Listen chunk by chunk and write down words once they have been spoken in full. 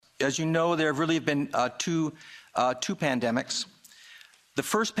as you know, there have really been two pandemics. The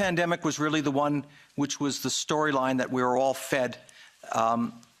first pandemic was really the one which was the storyline that we were all fed,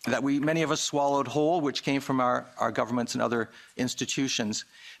 that many of us swallowed whole, which came from our governments and other institutions.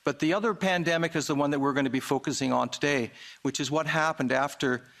 But the other pandemic is the one that we're going to be focusing on today, which is what happened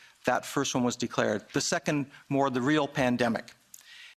after that first one was declared. The second, more the real pandemic.